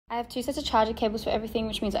have 2 sets of charger cables for everything,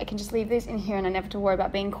 which means I can just leave these in here and I never have to worry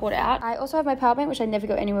about being caught out. I also have my power bank, which I never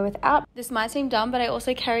go anywhere without. This might seem dumb, but I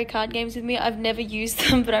also carry card games with me. I've never used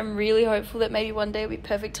them, but I'm really hopeful that maybe one day will be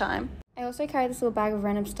perfect time. I also carry this little bag of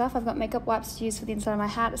random stuff. I've got makeup wipes to use for the inside of my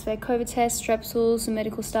hat, a spare COVID test, strepsils, some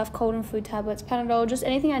medical stuff, cold and flu tablets, Panadol, just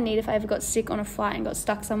anything I need if I ever got sick on a flight and got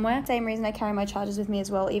stuck somewhere. Same reason I carry my chargers with me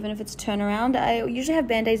as well, even if it's a turnaround. I usually have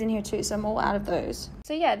band-aids in here too, so I'm all out of those.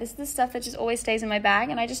 So yeah, this is the stuff that just always stays in my bag,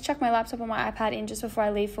 and I just chuck my laptop or my iPad in just before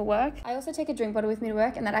I leave for work. I also take a drink bottle with me to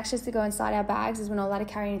work, and that actually has to go inside our bags as we're not allowed to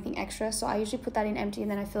carry anything extra, so I usually put that in empty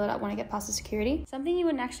and then I fill it up when I get past the security. Something you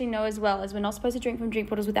wouldn't actually know as well is we're not supposed to drink from drink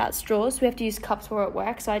bottles without straws, so we have to use cups while we're at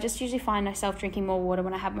work, so I just usually find myself drinking more water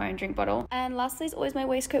when I have my own drink bottle. And lastly is always my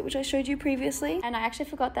waistcoat, which I showed you previously, and I actually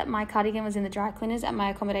forgot that my cardigan was in the dry cleaners at my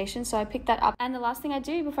accommodation, so I picked that up. And the last thing I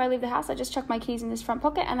do before I leave the house, I just chuck my keys in this front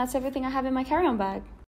pocket, and that's everything I have in my carry-on bag.